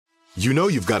You know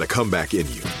you've got a comeback in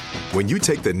you. When you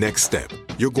take the next step,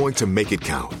 you're going to make it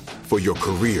count. For your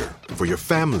career, for your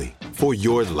family, for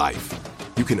your life.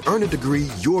 You can earn a degree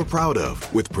you're proud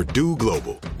of with Purdue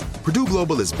Global. Purdue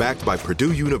Global is backed by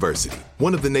Purdue University,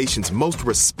 one of the nation's most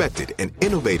respected and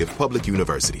innovative public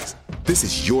universities. This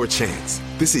is your chance.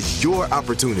 This is your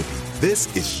opportunity.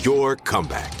 This is your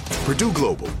comeback. Purdue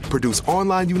Global, Purdue's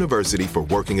online university for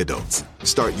working adults.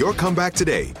 Start your comeback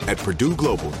today at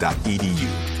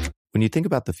purdueglobal.edu. When you think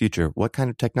about the future, what kind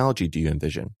of technology do you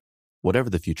envision? Whatever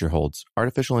the future holds,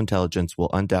 artificial intelligence will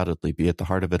undoubtedly be at the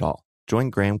heart of it all. Join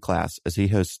Graham Class as he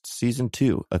hosts Season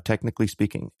 2 of Technically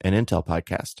Speaking, an Intel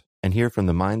podcast, and hear from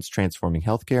the minds transforming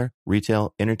healthcare,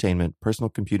 retail, entertainment, personal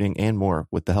computing, and more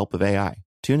with the help of AI.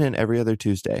 Tune in every other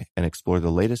Tuesday and explore the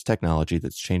latest technology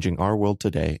that's changing our world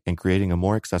today and creating a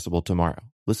more accessible tomorrow.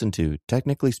 Listen to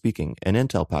Technically Speaking, an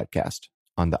Intel podcast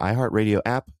on the iHeartRadio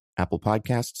app, Apple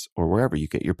Podcasts, or wherever you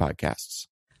get your podcasts.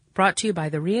 Brought to you by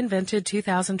the reinvented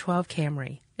 2012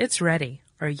 Camry. It's ready.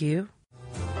 Are you?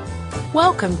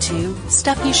 Welcome to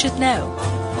Stuff You Should Know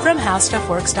from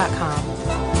HowStuffWorks.com.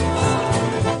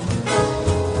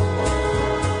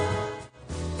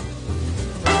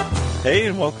 Hey,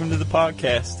 and welcome to the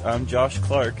podcast. I'm Josh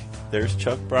Clark. There's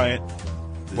Chuck Bryant.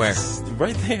 Where?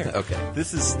 Right there. Okay.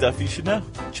 This is Stuff You Should Know.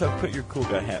 Chuck, put your cool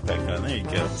guy hat back on. There you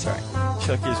go. Sorry.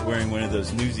 Chuck is wearing one of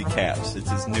those newsy caps. It's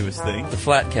his newest thing. The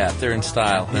flat cap. They're in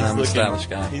style, and I'm a stylish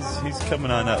guy. He's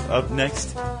coming on up. Up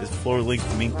next is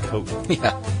floor-length mink coat.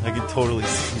 Yeah. I can totally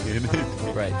see it.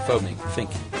 Right. Faux mink. Think.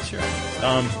 Sure.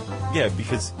 Yeah,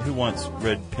 because who wants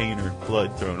red paint or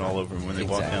blood thrown all over them when they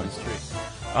walk down the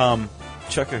street?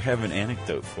 Chuck, I have an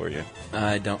anecdote for you.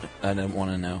 I don't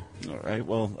want to know. All right.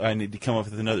 Well, I need to come up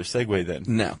with another segue then.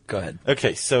 No. Go ahead.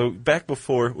 Okay. So back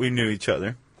before we knew each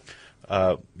other,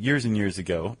 years and years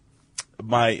ago,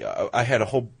 I had a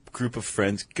whole group of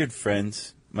friends, good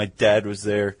friends. My dad was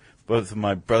there. Both of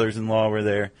my brothers-in-law were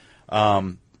there.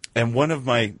 And one of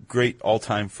my great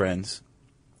all-time friends,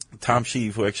 Tom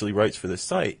Sheave, who actually writes for this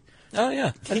site. Oh,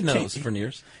 yeah. I didn't know it was for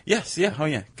years. Yes, yeah. Oh,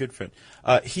 yeah. Good friend.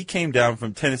 He came down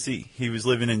from Tennessee. He was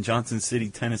living in Johnson City,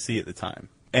 Tennessee at the time.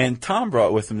 And Tom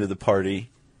brought with him to the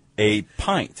party a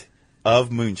pint of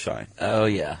moonshine. Oh,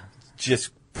 yeah.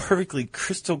 Just perfectly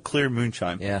crystal clear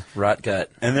moonshine. Yeah, rot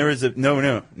gut. And there was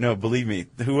no, believe me.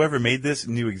 Whoever made this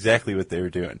knew exactly what they were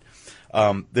doing.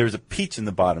 There was a peach in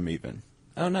the bottom even.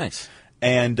 Oh, nice.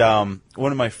 And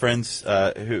one of my friends,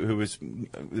 who was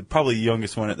probably the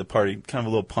youngest one at the party, kind of a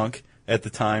little punk at the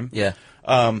time,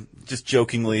 just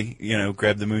jokingly,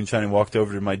 grabbed the moonshine and walked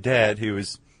over to my dad, who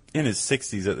was in his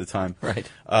 60s at the time, right?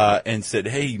 And said,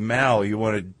 "Hey, Mal, you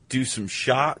want to do some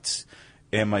shots?"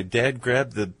 And my dad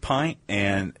grabbed the pint,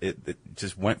 and it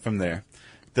just went from there.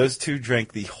 Those two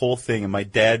drank the whole thing, and my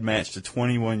dad matched a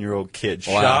 21-year-old kid,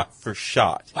 wow, shot for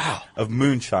shot, wow, of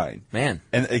moonshine. Man.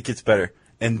 And it gets better.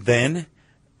 And then,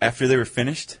 after they were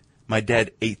finished, my dad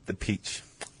ate the peach.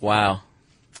 Wow.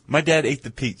 My dad ate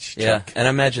the peach, Chuck. Yeah, and I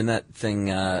imagine that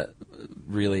thing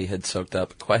really had soaked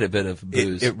up quite a bit of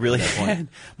booze. It really had.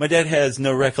 My dad has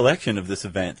no recollection of this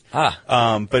event. But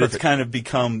perfect. It's kind of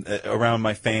become, around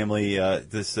my family,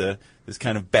 this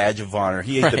kind of badge of honor.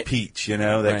 He ate the peach,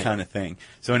 that kind of thing.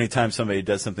 So anytime somebody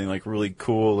does something like really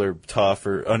cool or tough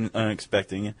or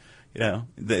unexpected,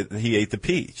 he ate the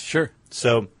peach. Sure.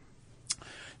 So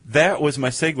that was my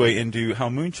segue into how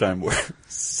moonshine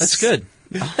works. That's good.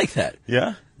 I like that.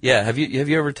 Yeah? Yeah. Have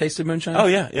you ever tasted moonshine? Oh,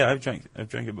 yeah. Yeah, I've drank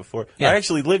it before. Yeah. I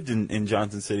actually lived in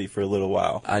Johnson City for a little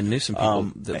while. I knew some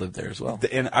people that lived there as well.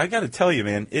 And I got to tell you,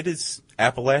 man, it is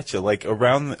Appalachia. Like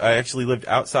I actually lived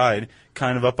outside,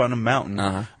 kind of up on a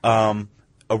mountain,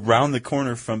 around the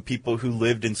corner from people who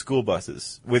lived in school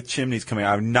buses with chimneys coming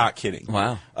out. I'm not kidding.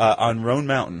 Wow. On Roan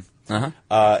Mountain.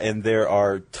 And there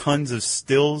are tons of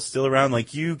stills still around.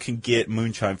 Like, you can get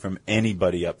moonshine from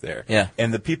anybody up there. Yeah.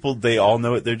 And the people, they all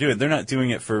know what they're doing. They're not doing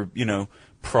it for,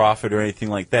 profit or anything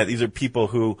like that. These are people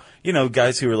who,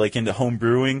 guys who are like into home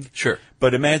brewing. Sure.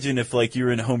 But imagine if like you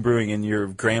were in home brewing and your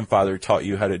grandfather taught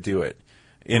you how to do it.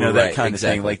 That kind of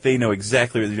thing. Like, they know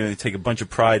exactly what they're doing. They take a bunch of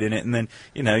pride in it, and then,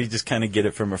 you just kind of get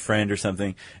it from a friend or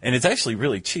something. And it's actually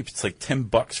really cheap. It's like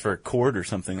 $10 for a quart or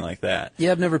something like that.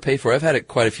 Yeah, I've never paid for it. I've had it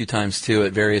quite a few times, too,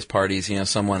 at various parties.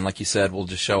 Someone, like you said, will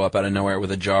just show up out of nowhere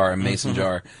with a mason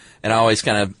jar. And I always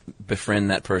kind of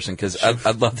befriend that person because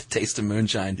I'd love the taste of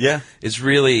moonshine. Yeah. It's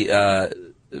really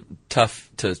tough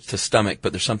to stomach,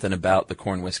 but there's something about the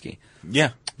corn whiskey.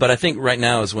 Yeah. But I think right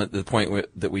now is the point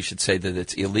that we should say that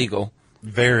it's illegal.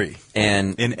 Very.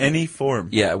 And in any form.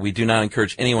 Yeah, we do not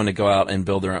encourage anyone to go out and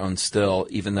build their own still,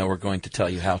 even though we're going to tell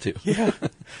you how to. Yeah.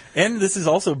 And this is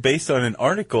also based on an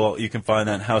article you can find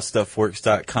on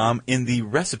howstuffworks.com in the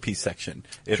recipe section,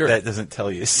 if that doesn't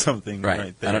tell you something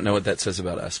right there. I don't know what that says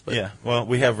about us. But yeah, well,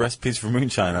 we have recipes for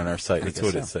moonshine on our site. That's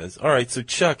what it says. All right, so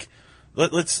Chuck,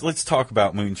 let's talk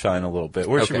about moonshine a little bit.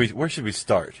 Where should we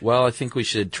start? Well, I think we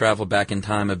should travel back in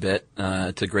time a bit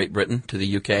to Great Britain, to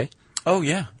the UK. Oh,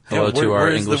 yeah. Hello to our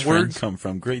English friends. Where does the friends. word come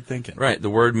from? Great thinking. Right. The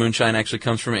word moonshine actually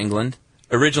comes from England.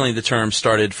 Originally, the term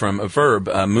started from a verb,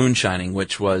 moonshining,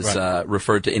 which was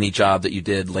referred to any job that you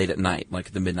did late at night,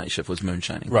 like the midnight shift was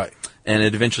moonshining. Right. And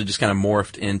it eventually just kind of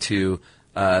morphed into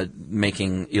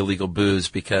making illegal booze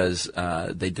because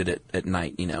they did it at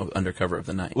night, under cover of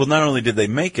the night. Well, not only did they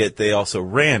make it, they also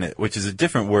ran it, which is a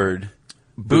different word.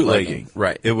 Bootlegging.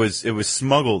 Right. It was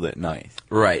smuggled at night.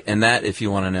 Right. And that, if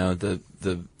you want to know,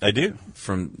 I do.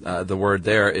 From the word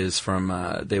there is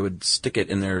from they would stick it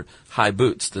in their high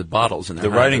boots, the bottles in their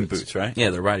high riding boots, right? Yeah,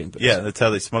 the riding boots. Yeah, that's how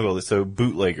they smuggled it. So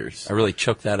bootleggers. I really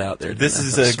choked that out there. This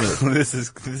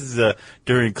is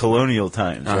during colonial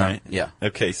times, right? Yeah.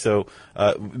 Okay, so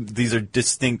these are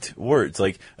distinct words.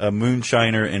 Like a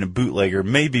moonshiner and a bootlegger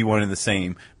may be one and the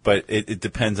same, but it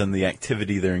depends on the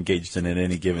activity they're engaged in at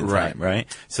any given time, right?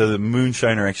 So the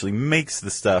moonshiner actually makes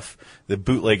the stuff, the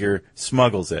bootlegger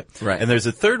smuggles it. Right. And there's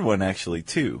a third one actually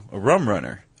too, a rum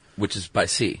runner. Which is by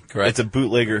sea, correct? It's a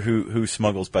bootlegger who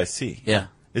smuggles by sea. Yeah.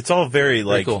 It's all very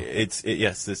cool.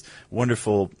 Yes, this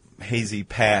wonderful hazy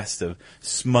past of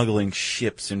smuggling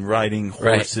ships and riding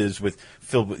horses with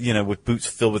boots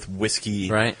filled with whiskey.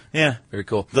 Right. Yeah. Very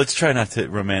cool. Let's try not to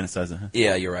romanticize it. Huh?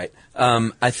 Yeah, you're right.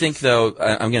 I think, though,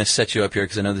 I'm going to set you up here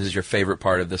because I know this is your favorite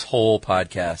part of this whole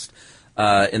podcast.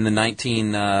 In the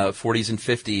 1940s and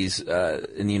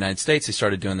 50s in the United States, they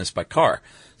started doing this by car.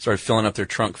 Started filling up their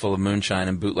trunk full of moonshine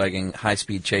and bootlegging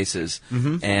high-speed chases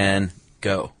and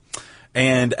go.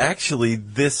 And actually,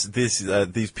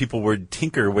 these people would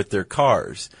tinker with their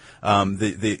cars.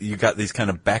 You got these kind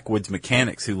of backwoods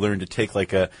mechanics who learned to take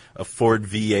like a Ford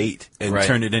V8 and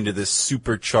turn it into this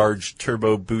supercharged,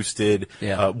 turbo-boosted,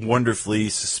 wonderfully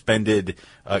suspended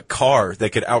car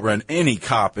that could outrun any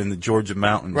cop in the Georgia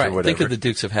mountains or whatever. Think of the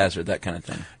Dukes of Hazzard, that kind of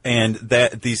thing. And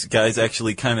these guys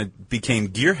actually kind of became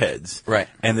gearheads. Right.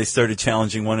 And they started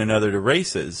challenging one another to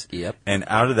races. Yep. And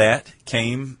out of that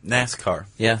came NASCAR.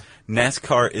 Yeah.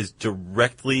 NASCAR is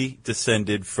directly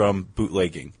descended from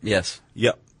bootlegging. Yes.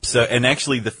 Yep. So, and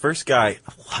actually the first guy,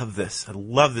 I love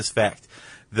this fact.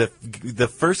 The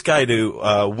first guy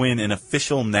to win an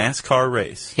official NASCAR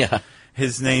race. Yeah.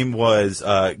 His name was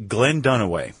Glenn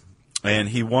Dunaway. And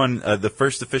he won the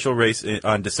first official race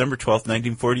on December 12th,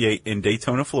 1948 in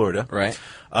Daytona, Florida. Right.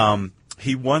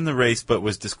 He won the race but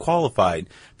was disqualified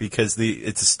because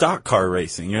it's a stock car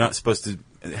racing. You're not supposed to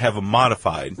have a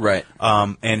modified. Right.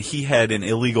 And he had an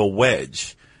illegal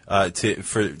wedge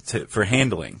for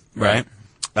handling. Right.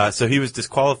 So he was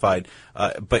disqualified,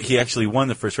 but he actually won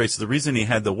the first race. So the reason he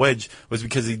had the wedge was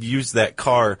because he used that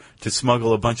car to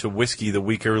smuggle a bunch of whiskey the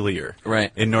week earlier.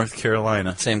 Right. In North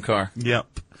Carolina. Same car. Yep.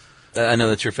 I know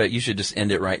that's your fate. You should just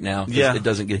end it right now. Yeah. It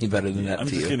doesn't get any better than that I'm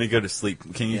to just you. going to go to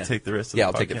sleep. Can you take the rest of the podcast? Yeah,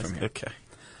 I'll take it from here. Okay.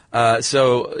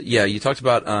 So, you talked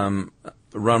about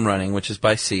rum running, which is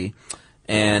by sea,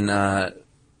 and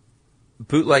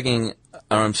moonshine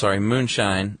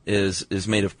is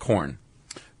made of corn,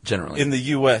 generally. In the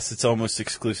U.S., it's almost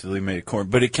exclusively made of corn,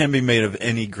 but it can be made of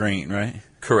any grain, right?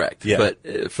 Correct. Yeah. But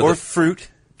fruit.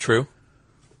 True.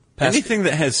 Anything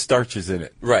that has starches in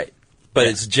it. Right. But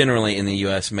it's generally in the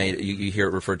U.S. made, you hear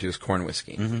it referred to as corn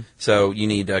whiskey. Mm-hmm. So you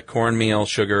need cornmeal,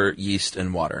 sugar, yeast,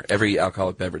 and water. Every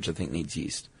alcoholic beverage, I think, needs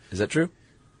yeast. Is that true?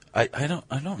 I don't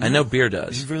know. I know beer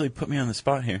does. You've really put me on the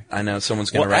spot here. I know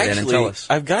someone's going to write in and tell us.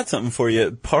 I've got something for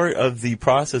you. Part of the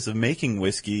process of making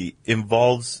whiskey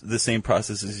involves the same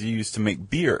process as you use to make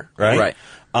beer, right?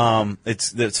 Right.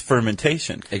 It's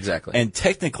fermentation. Exactly. And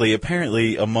technically,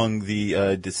 apparently, among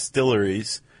the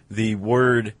distilleries, the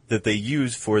word that they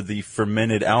use for the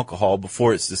fermented alcohol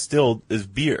before it's distilled is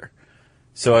beer.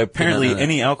 So apparently,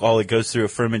 any alcohol that goes through a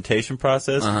fermentation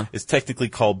process is technically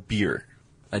called beer.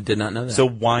 I did not know that. So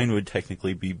wine would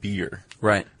technically be beer.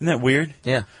 Right. Isn't that weird?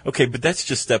 Yeah. Okay, but that's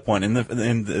just step one. And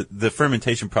the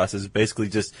fermentation process is basically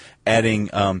just adding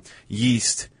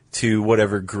yeast to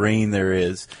whatever grain there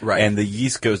is. Right. And the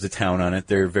yeast goes to town on it.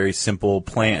 They're very simple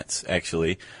plants,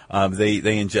 actually. They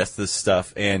ingest this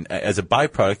stuff, and as a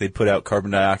byproduct, they put out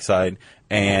carbon dioxide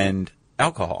and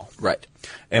alcohol. Right.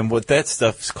 And what that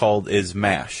stuff's called is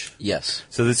mash. Yes.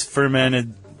 So this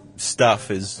fermented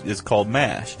stuff is called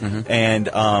mash. Mm-hmm.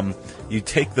 And you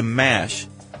take the mash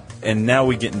And now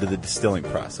we get into the distilling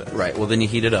process. Right. Well, then you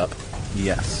heat it up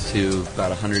Yes. to about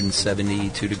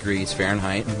 172 degrees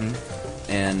Fahrenheit.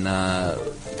 And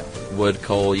wood,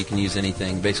 coal, you can use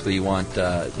anything. Basically, you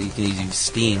can use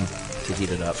steam to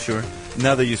heat it up. Sure.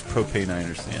 Now they use propane, I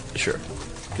understand. Sure.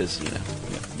 Because,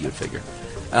 you would figure.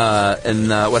 And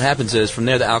what happens is, from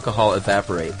there, the alcohol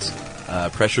evaporates.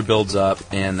 Pressure builds up,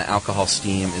 and the alcohol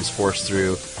steam is forced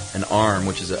through an arm,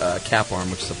 which is a cap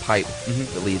arm, which is a pipe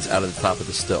that leads out of the top of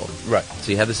the still. Right.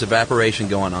 So you have this evaporation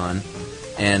going on,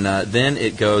 and then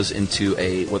it goes into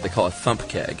what they call a thump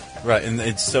keg. Right, and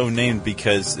it's so named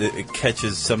because it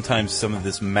catches sometimes some of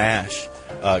this mash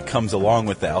comes along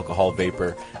with the alcohol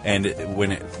vapor, and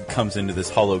when it comes into this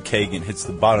hollow keg and hits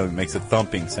the bottom, it makes a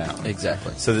thumping sound.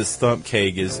 Exactly. So this thump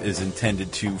keg is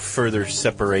intended to further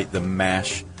separate the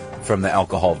mash from the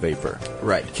alcohol vapor.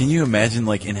 Right. Can you imagine,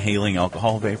 like, inhaling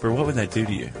alcohol vapor? What would that do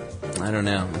to you? I don't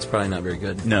know. It's probably not very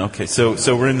good. No, okay, so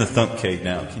we're in the thump keg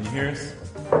now. Can you hear us?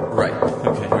 Right.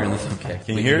 Okay. We're in the thump keg.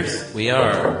 Can you hear us? We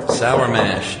are. Sour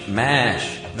mash.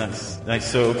 Mash. Nice.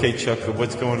 So, okay, Chuck,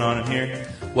 what's going on in here?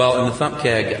 Well, in the thump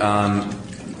keg,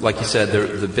 like you said,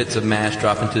 the bits of mash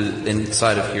drop into the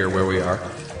inside of here where we are,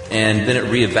 and then it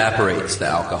re-evaporates the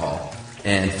alcohol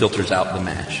and filters out the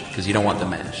mash, because you don't want the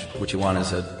mash. What you want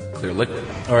is a clear liquid.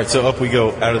 All right, so up we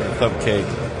go out of the thump keg,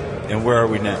 and where are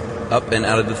we now? Up and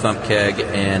out of the thump keg,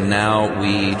 and now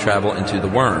we travel into the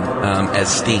worm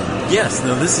as steam. Yes,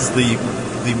 now this is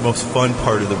the most fun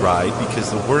part of the ride, because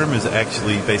the worm is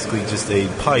actually basically just a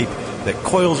pipe that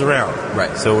coils around.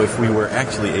 Right. So if we were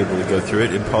actually able to go through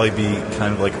it, it'd probably be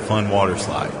kind of like a fun water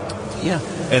slide. Yeah.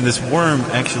 And this worm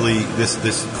actually,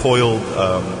 this coiled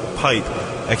pipe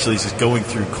actually is just going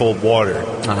through cold water,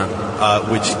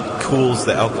 which cools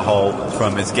the alcohol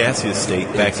from its gaseous state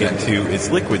back into its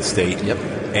liquid state. Yep.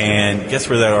 And guess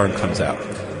where that arm comes out?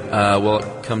 Well,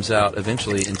 it comes out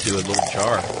eventually into a little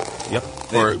jar. Yep.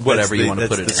 Or whatever you want to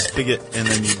put it in. That's the spigot, and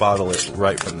then you bottle it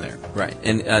right from there. Right.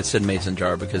 And I said mason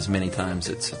jar because many times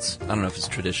it's I don't know if it's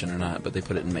tradition or not, but they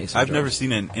put it in mason jars. I've never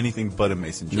seen anything but a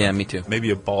mason jar. Yeah, me too.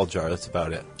 Maybe a ball jar, that's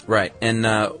about it. Right. And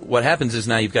what happens is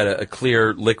now you've got a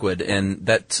clear liquid, and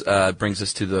that brings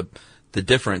us to the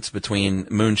difference between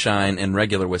moonshine and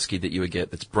regular whiskey that you would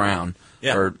get that's brown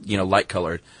or light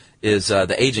colored is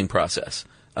the aging process.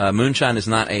 Moonshine is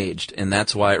not aged, and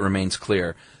that's why it remains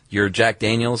clear. Your Jack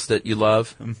Daniels that you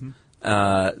love,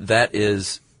 that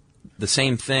is the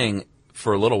same thing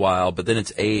for a little while, but then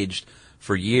it's aged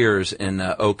for years in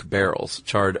oak barrels,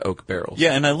 charred oak barrels.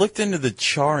 Yeah, and I looked into the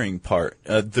charring part.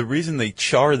 The reason they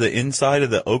char the inside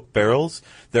of the oak barrels,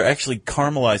 they're actually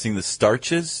caramelizing the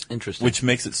starches, Interesting. which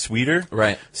makes it sweeter.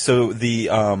 Right. So the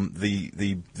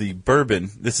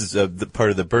bourbon, this is the part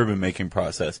of the bourbon making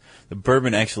process. The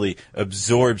bourbon actually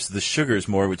absorbs the sugars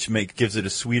more, which gives it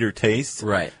a sweeter taste.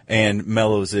 Right. And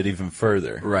mellows it even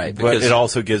further. Right, But because- it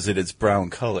also gives it its brown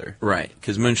color. Right,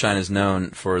 because moonshine is known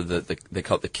for they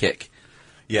call it the kick.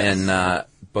 Yes. And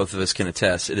both of us can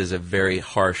attest, it is a very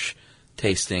harsh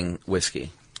tasting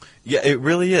whiskey. Yeah, it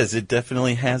really is. It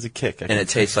definitely has a kick. And it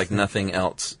tastes like nothing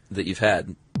else that you've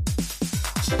had.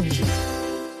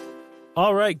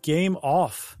 All right, game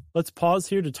off. Let's pause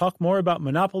here to talk more about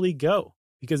Monopoly Go.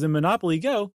 Because in Monopoly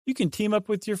Go, you can team up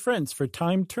with your friends for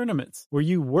timed tournaments where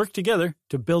you work together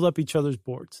to build up each other's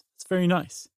boards. It's very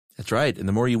nice. That's right. And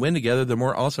the more you win together, the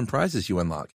more awesome prizes you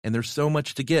unlock. And there's so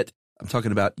much to get. I'm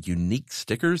talking about unique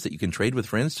stickers that you can trade with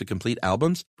friends to complete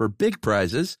albums for big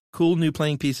prizes, cool new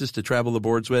playing pieces to travel the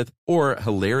boards with, or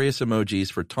hilarious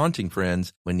emojis for taunting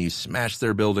friends when you smash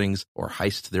their buildings or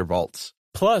heist their vaults.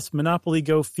 Plus, Monopoly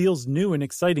Go feels new and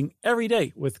exciting every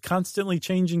day with constantly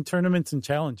changing tournaments and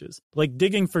challenges, like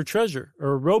digging for treasure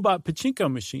or a robot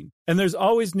pachinko machine. And there's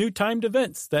always new timed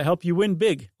events that help you win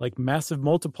big, like massive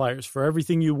multipliers for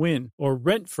everything you win or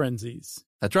rent frenzies.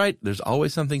 That's right. There's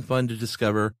always something fun to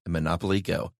discover in Monopoly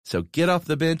Go. So get off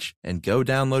the bench and go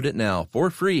download it now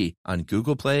for free on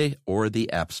Google Play or the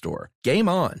App Store. Game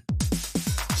on.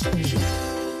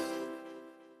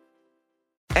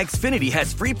 Xfinity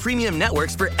has free premium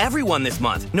networks for everyone this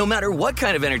month, no matter what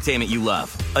kind of entertainment you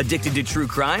love. Addicted to true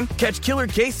crime? Catch killer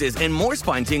cases and more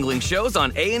spine-tingling shows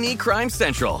on A&E Crime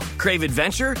Central. Crave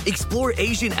adventure? Explore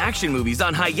Asian action movies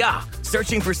on Hi-Ya.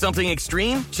 Searching for something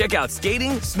extreme? Check out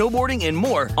skating, snowboarding, and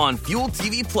more on Fuel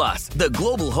TV Plus, the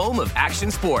global home of action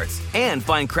sports. And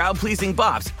find crowd-pleasing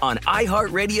bops on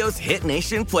iHeartRadio's Hit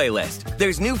Nation playlist.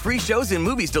 There's new free shows and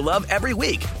movies to love every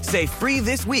week. Say free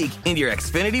this week in your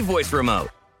Xfinity voice remote.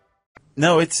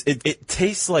 No, it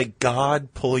tastes like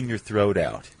God pulling your throat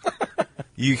out.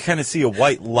 You kind of see a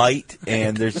white light,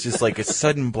 and there's just like a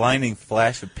sudden blinding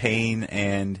flash of pain,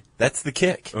 and that's the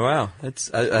kick. Wow, that's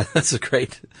a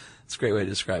great It's a great way to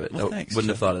describe it. Well, I thanks, wouldn't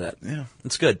have Jeff. thought of that. Yeah.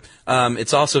 It's good.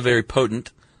 It's also very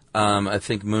potent. I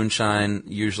think moonshine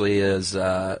usually is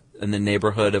in the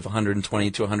neighborhood of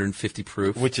 120 to 150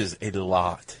 proof. Which is a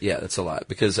lot. Yeah, that's a lot.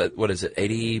 Because, what is it,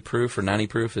 80 proof or 90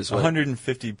 proof is what?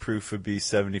 150 proof would be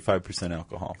 75%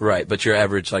 alcohol. Right, but your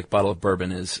average bottle of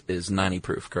bourbon is 90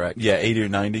 proof, correct? Yeah, 80 or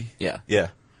 90. Yeah. Yeah.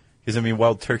 Because, I mean,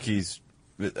 Wild Turkeys,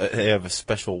 they have a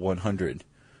special 100.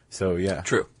 So, yeah.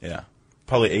 True. Yeah.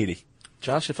 Probably 80.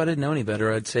 Josh, if I didn't know any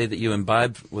better, I'd say that you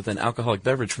imbibe with an alcoholic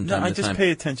beverage from time No, I to time. just pay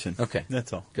attention. Okay.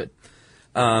 That's all. Good.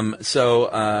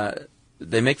 So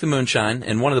they make the moonshine,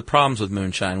 and one of the problems with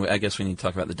moonshine, I guess we need to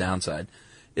talk about the downside,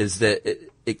 is that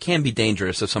it can be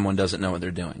dangerous if someone doesn't know what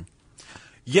they're doing.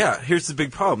 Yeah, here's the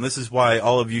big problem. This is why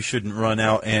all of you shouldn't run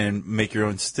out and make your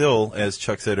own still, as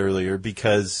Chuck said earlier,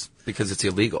 because it's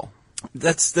illegal.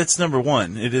 That's number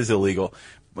one. It is illegal.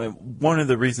 One of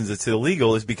the reasons it's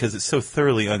illegal is because it's so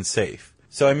thoroughly unsafe.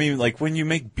 So, I mean, when you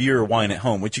make beer or wine at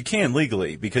home, which you can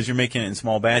legally because you're making it in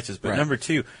small batches, but Right. number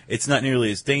two, it's not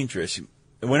nearly as dangerous.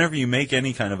 Whenever you make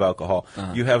any kind of alcohol,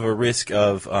 you have a risk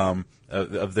of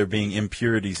there being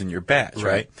impurities in your batch,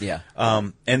 right? Yeah.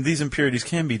 And these impurities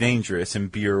can be dangerous in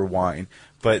beer or wine,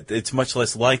 but it's much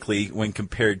less likely when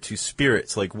compared to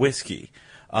spirits like whiskey.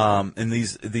 And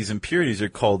these impurities are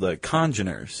called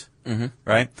congeners. Mm-hmm.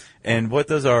 Right? And what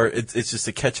those are, it's just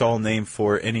a catch-all name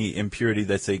for any impurity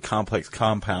that's a complex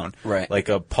compound. Right. Like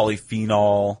a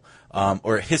polyphenol,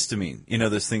 or a histamine. You know,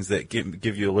 those things that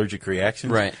give you allergic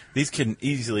reactions? Right. These can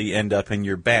easily end up in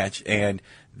your batch, and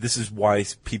this is why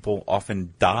people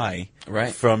often die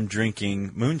Right. from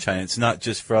drinking moonshine. It's not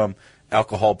just from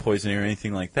alcohol poisoning or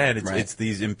anything like that. It's, Right. it's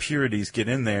these impurities get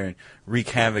in there and wreak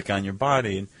havoc on your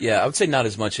body. And Yeah, I would say not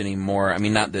as much anymore. I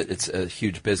mean, not that it's a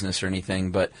huge business or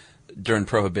anything, but during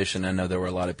Prohibition, I know there were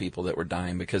a lot of people that were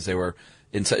dying because they were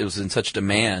it was in such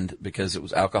demand because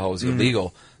alcohol was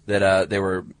illegal that they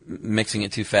were mixing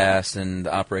it too fast and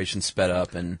the operation sped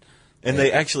up and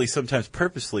they actually sometimes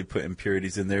purposely put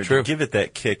impurities in there True. to give it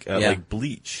that kick, Yeah. like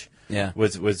bleach. Yeah.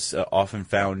 was often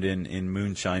found in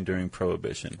moonshine during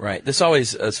Prohibition. Right. This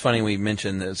always, it's funny we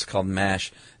mentioned that it's called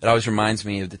MASH. It always reminds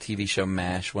me of the TV show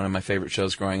MASH, one of my favorite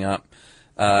shows growing up,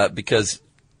 because,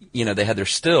 they had their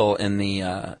still in the,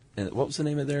 what was the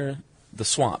name of the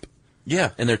swamp, Yeah.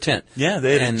 in their tent. Yeah,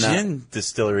 they had And, a gin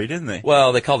distillery, didn't they?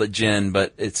 Well, they called it gin,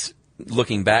 but it's,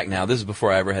 looking back now, this is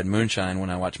before I ever had moonshine when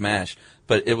I watched MASH,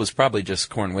 but it was probably just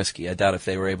corn whiskey. I doubt if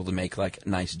they were able to make,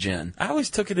 nice gin. I always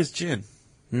took it as gin.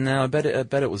 No, I bet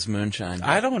it was moonshine.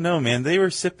 I don't know, man. They were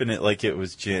sipping it like it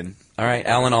was gin. All right,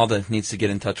 Alan Alda needs to get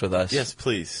in touch with us. Yes,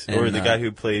 please. And, or the guy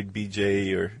who played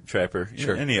BJ or Trapper.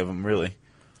 Sure. Any of them, really.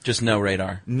 Just no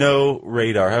radar. No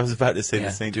radar. I was about to say Yeah,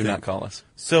 the same do thing. not call us.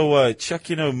 So, Chuck,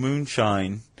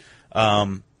 moonshine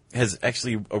has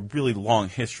actually a really long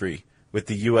history with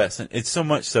the U.S. And it's so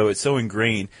much so, it's so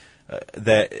ingrained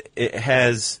that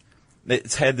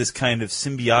it's had this kind of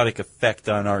symbiotic effect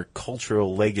on our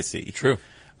cultural legacy. True.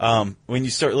 When you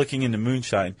start looking into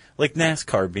moonshine, like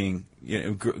NASCAR being,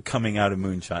 coming out of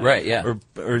moonshine. Right, yeah.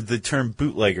 Or the term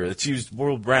bootlegger that's used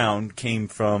world-round came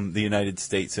from the United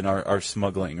States and our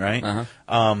smuggling, right?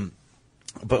 Uh-huh.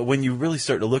 But when you really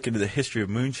start to look into the history of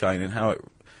moonshine and how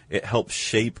it helped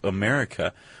shape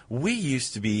America, we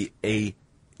used to be a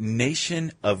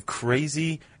nation of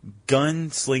crazy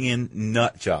gun-slinging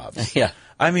nut jobs. Yeah.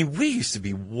 I mean, we used to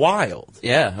be wild.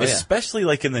 Yeah, oh yeah. Especially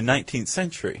like in the 19th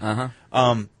century.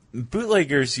 Uh-huh.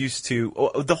 Bootleggers used to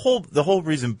the whole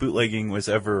reason bootlegging was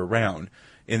ever around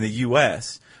in the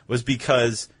U.S. was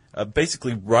because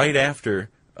basically right after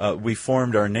we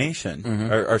formed our nation,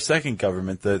 Mm-hmm. our second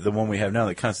government, the one we have now,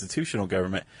 the constitutional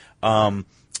government,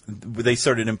 they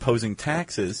started imposing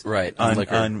taxes Right, on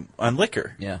liquor. On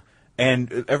liquor. Yeah.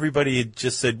 And everybody had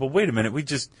just said, well, wait a minute, we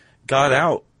just got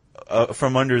out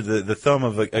from under the thumb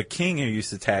of a king who used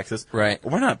to tax us. Right.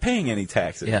 We're not paying any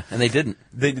taxes. Yeah, and they didn't.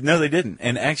 No, they didn't.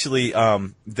 And actually,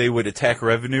 they would attack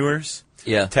revenuers,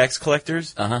 Yeah. tax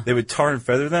collectors. Uh-huh. They would tar and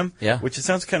feather them. Yeah. Which it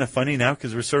sounds kind of funny now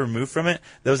because we're so removed from it.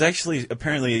 That was actually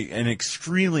apparently an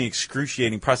extremely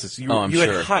excruciating process. You I'm had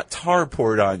sure. hot tar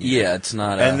poured on you. Yeah, it's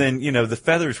not. And then, the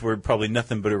feathers were probably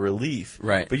nothing but a relief.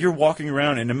 Right. But you're walking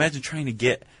around and imagine trying to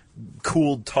get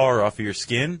cooled tar off of your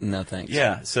skin. No thanks.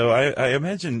 Yeah, so I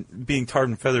imagine being tarred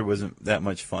and feathered wasn't that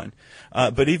much fun.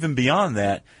 But even beyond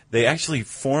that, they actually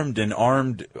formed an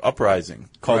armed uprising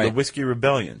called the Right. Whiskey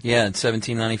Rebellion. Yeah, in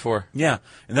 1794. Yeah,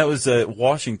 and that was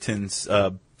Washington's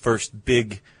first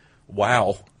big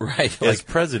wow Right. as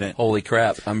president. Holy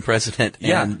crap, I'm president.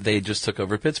 Yeah. And they just took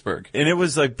over Pittsburgh. And it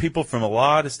was like people from a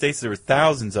lot of states. There were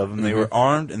thousands of them. They Mm-hmm. were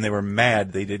armed and they were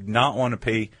mad. They did not want to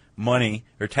pay money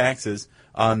or taxes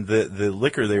on the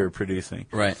liquor they were producing.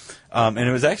 Right. And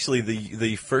it was actually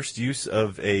the first use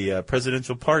of a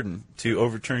presidential pardon to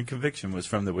overturn conviction was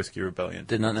from the Whiskey Rebellion.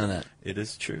 Did not know that. It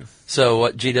is true. So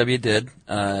what GW did,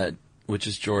 which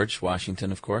is George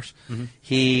Washington, of course,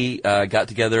 he got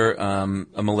together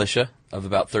a militia of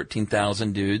about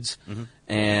 13,000 dudes,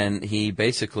 and he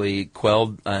basically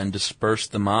quelled and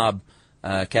dispersed the mob,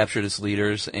 captured its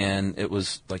leaders, and it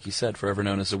was, like you said, forever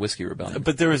known as the Whiskey Rebellion.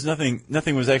 But there was nothing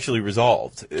was actually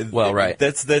resolved. Well, right.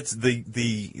 That's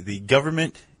the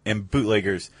government and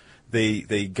bootleggers.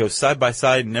 They go side by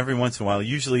side, and every once in a while,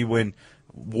 usually when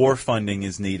war funding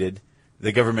is needed,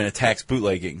 the government attacks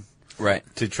bootlegging. Right.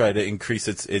 To try to increase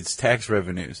its tax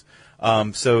revenues.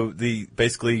 So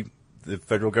basically the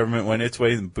federal government went its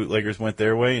way and bootleggers went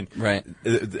their way, and right.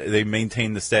 They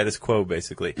maintained the status quo,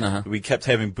 basically. We kept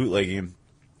having bootlegging.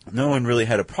 No one really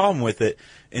had a problem with it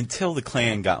until the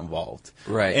Klan got involved.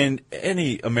 Right. And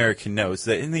any American knows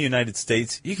that in the United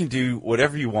States, you can do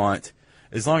whatever you want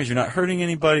as long as you're not hurting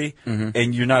anybody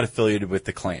and you're not affiliated with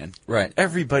the Klan. Right.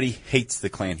 Everybody hates the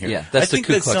Klan here. Yeah, that's the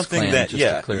Ku Klux something Klan, that, just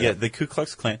to clear up. the Ku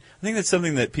Klux Klan. I think that's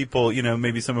something that people,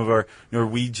 maybe some of our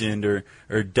Norwegian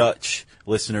or Dutch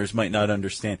listeners might not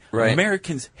understand. Right.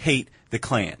 Americans hate the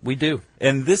Klan. We do.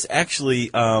 And this actually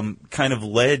kind of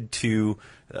led to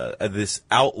this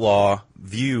outlaw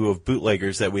view of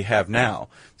bootleggers that we have now.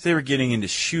 So they were getting into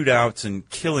shootouts and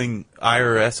killing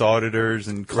IRS auditors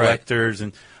and collectors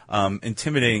and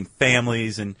intimidating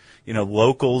families and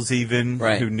locals even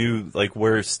who knew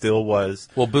where Still was.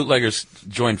 Well, bootleggers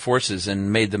joined forces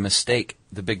and made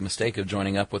the big mistake of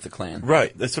joining up with the Klan.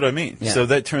 Right, that's what I mean. Yeah. So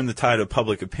that turned the tide of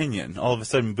public opinion. All of a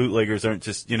sudden, bootleggers aren't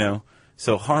just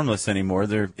so harmless anymore.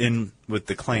 They're in with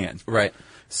the Klan. Right.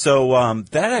 So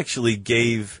that actually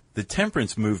gave the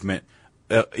temperance movement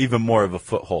even more of a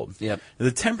foothold. Yep.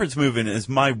 The temperance movement is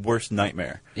my worst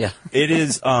nightmare. Yeah. It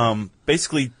is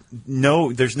basically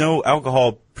there's no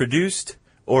alcohol produced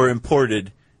or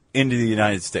imported into the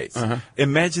United States.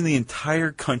 Imagine the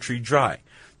entire country dry.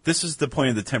 This was the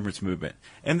point of the temperance movement.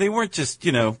 And they weren't just,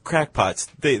 crackpots.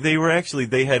 They were actually,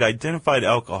 they had identified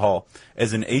alcohol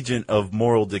as an agent of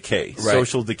moral decay,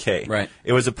 social decay. Right.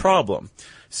 It was a problem.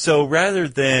 So rather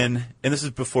than, and this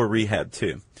is before rehab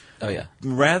too. Oh, yeah.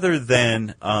 Rather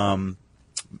than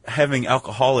having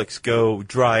alcoholics go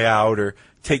dry out or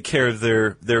take care of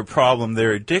their problem,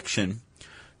 their addiction,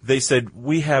 they said,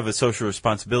 we have a social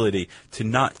responsibility to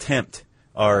not tempt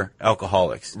our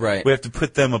alcoholics. Right. We have to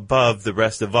put them above the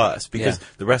rest of us because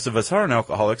the rest of us aren't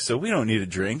alcoholics, so we don't need a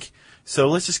drink. So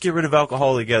let's just get rid of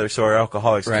alcohol together so our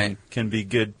alcoholics can be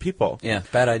good people. Yeah,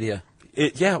 bad idea.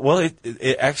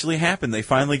 It actually happened. They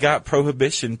finally got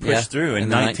prohibition pushed through in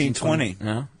 1920.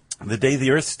 The day the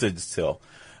earth stood still.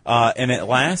 And it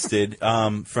lasted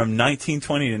from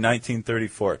 1920 to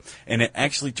 1934. And it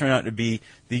actually turned out to be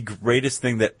the greatest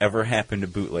thing that ever happened to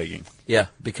bootlegging. Yeah,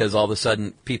 because all of a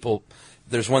sudden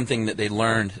there's one thing that they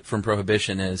learned from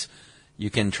Prohibition is you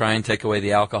can try and take away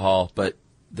the alcohol, but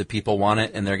the people want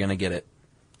it and they're going to get it.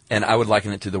 And I would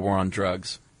liken it to the war on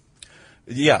drugs.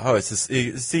 Yeah, it's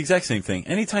the exact same thing.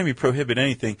 Anytime you prohibit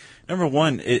anything, number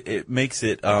one, it makes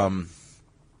it,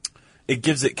 it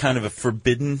gives it kind of a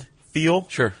forbidden feel.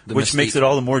 Sure. Which makes it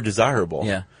all the more desirable.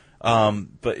 Yeah.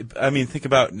 But, I mean, think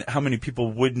about how many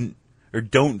people wouldn't or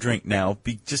don't drink now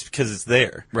just because it's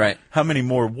there. Right. How many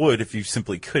more would if you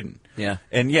simply couldn't? Yeah.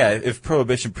 And, if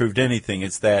Prohibition proved anything,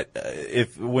 it's that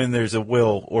when there's a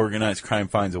will, organized crime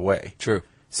finds a way. True.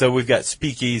 So we've got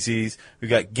speakeasies, we've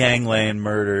got gangland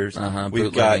murders,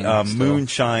 we've got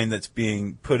moonshine that's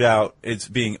being put out. It's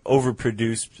being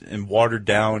overproduced and watered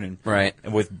down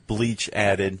and with bleach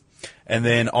added. And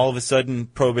then all of a sudden,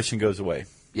 Prohibition goes away.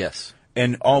 Yes.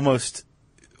 And almost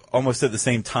at the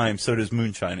same time, so does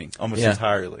moonshining, almost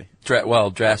entirely.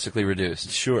 Drastically reduced.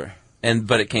 Sure.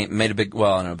 But it made a big, I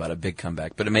don't know about a big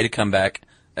comeback, but it made a comeback,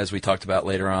 as we talked about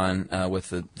later on with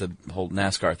the whole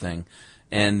NASCAR thing.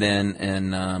 And then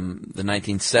in the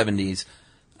 1970s,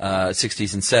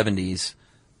 60s and 70s,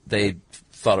 they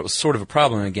thought it was sort of a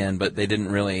problem again, but they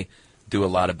didn't really do a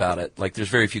lot about it. Like, there's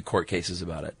very few court cases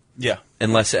about it. Yeah.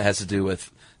 Unless it has to do with,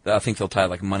 I think they'll tie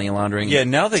like money laundering. Yeah,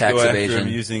 now they tax go after evasion. them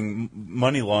using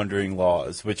money laundering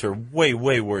laws, which are way,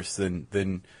 way worse than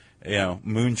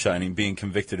moonshining, being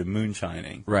convicted of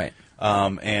moonshining. Right.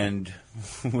 And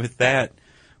with that,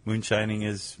 moonshining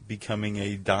is becoming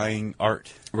a dying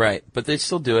art. Right, but they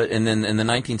still do it. And then in the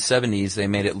 1970s, they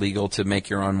made it legal to make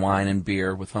your own wine and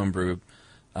beer with homebrew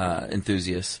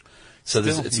enthusiasts. So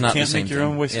it's not the same thing. You can't make your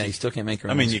own whiskey. Yeah, you still can't make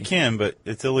your own whiskey. You can, but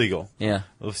it's illegal. Yeah.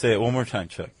 We'll say it one more time,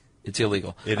 Chuck. It's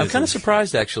illegal. I'm kind of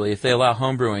surprised, actually, if they allow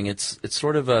homebrewing. It's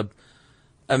sort of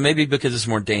Maybe because it's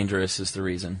more dangerous is the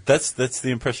reason. That's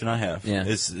the impression I have. Yeah.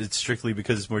 It's strictly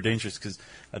because it's more dangerous, because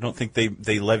I don't think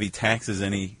they levy taxes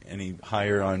any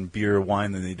higher on beer or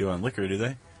wine than they do on liquor, do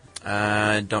they?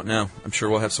 I don't know. I'm sure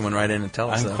we'll have someone write in and tell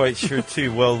us. I'm quite sure,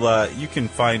 too. Well, you can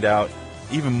find out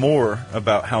even more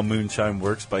about how moonshine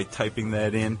works by typing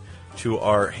that in to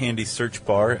our handy search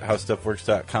bar at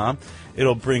howstuffworks.com.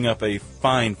 It'll bring up a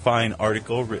fine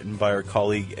article written by our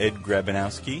colleague Ed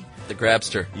Grabanowski. The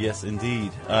Grabster. Yes,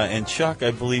 indeed. And Chuck,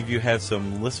 I believe you have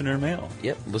some listener mail.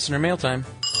 Yep, listener mail time.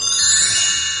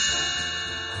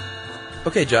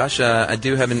 Okay, Josh, I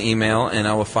do have an email, and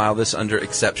I will file this under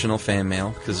exceptional fan mail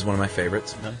because it's one of my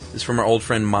favorites. Nice. It's from our old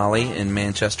friend Molly in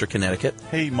Manchester, Connecticut.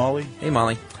 Hey, Molly. Hey,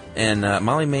 Molly. And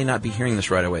Molly may not be hearing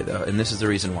this right away, though, and this is the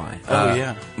reason why.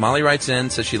 Yeah. Molly writes in,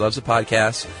 says she loves the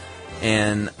podcast,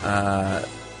 and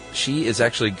she is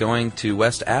actually going to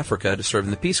West Africa to serve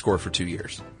in the Peace Corps for 2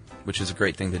 years, which is a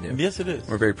great thing to do. Yes, it is.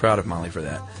 We're very proud of Molly for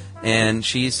that. And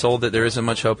she's told that there isn't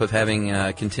much hope of having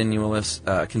continuous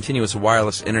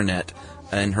wireless internet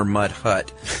in her mud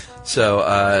hut.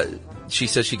 So she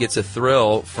says she gets a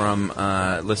thrill from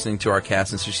listening to our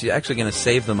cast, and so she's actually going to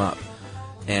save them up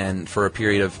and for a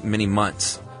period of many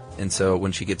months. And so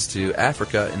when she gets to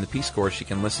Africa in the Peace Corps, she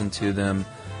can listen to them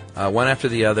one after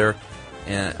the other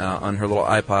and, on her little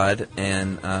iPod.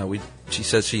 And she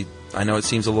says I know it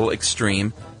seems a little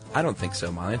extreme. I don't think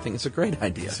so, Molly. I think it's a great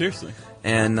idea. Seriously.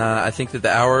 And I think that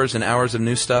the hours and hours of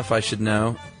new stuff I should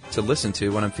know to listen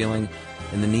to when I'm feeling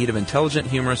in the need of intelligent,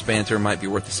 humorous banter might be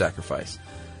worth the sacrifice.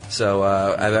 So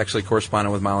I've actually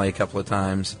corresponded with Molly a couple of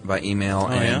times by email.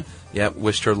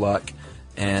 Wished her luck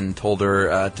and told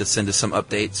her to send us some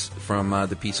updates from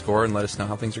the Peace Corps and let us know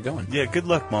how things are going. Yeah, good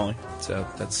luck, Molly. So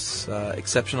that's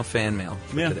exceptional fan mail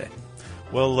for today.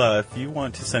 Well, if you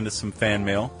want to send us some fan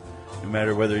mail, no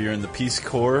matter whether you're in the Peace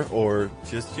Corps or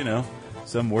just,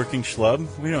 some working schlub,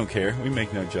 we don't care. We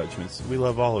make no judgments. We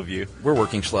love all of you. We're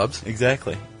working schlubs.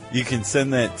 Exactly. You can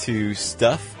send that to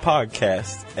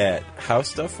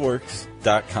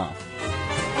stuffpodcast@howstuffworks.com.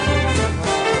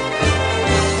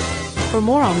 For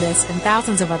more on this and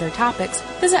thousands of other topics,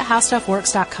 visit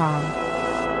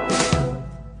howstuffworks.com.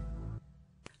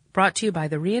 Brought to you by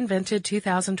the reinvented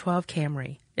 2012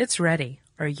 Camry. It's ready.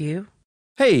 Are you?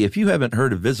 Hey, if you haven't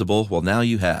heard of Visible, well, now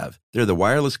you have. They're the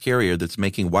wireless carrier that's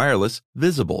making wireless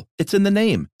visible. It's in the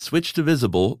name. Switch to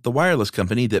Visible, the wireless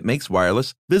company that makes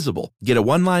wireless visible. Get a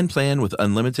one-line plan with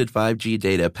unlimited 5G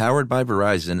data powered by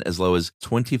Verizon as low as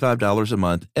 $25 a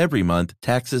month, every month,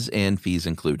 taxes and fees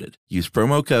included. Use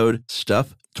promo code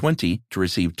STUFF20 to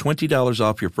receive $20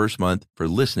 off your first month for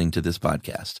listening to this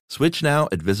podcast. Switch now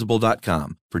at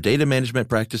Visible.com. For data management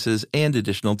practices and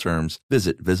additional terms,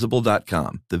 visit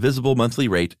Visible.com. The Visible monthly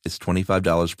rate is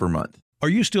 $25 per month. Are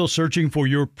you still searching for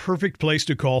your perfect place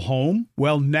to call home?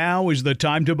 Well, now is the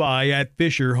time to buy at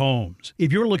Fisher Homes.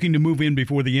 If you're looking to move in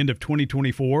before the end of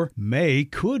 2024, May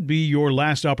could be your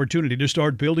last opportunity to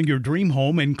start building your dream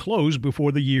home and close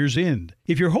before the year's end.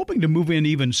 If you're hoping to move in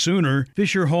even sooner,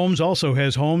 Fisher Homes also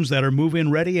has homes that are move-in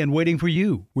ready and waiting for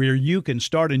you, where you can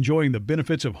start enjoying the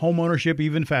benefits of homeownership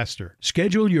even faster.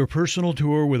 Schedule your personal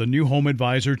tour with a new home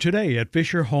advisor today at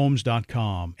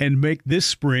FisherHomes.com and make this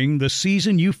spring the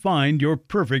season you find your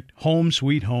perfect home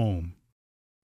sweet home.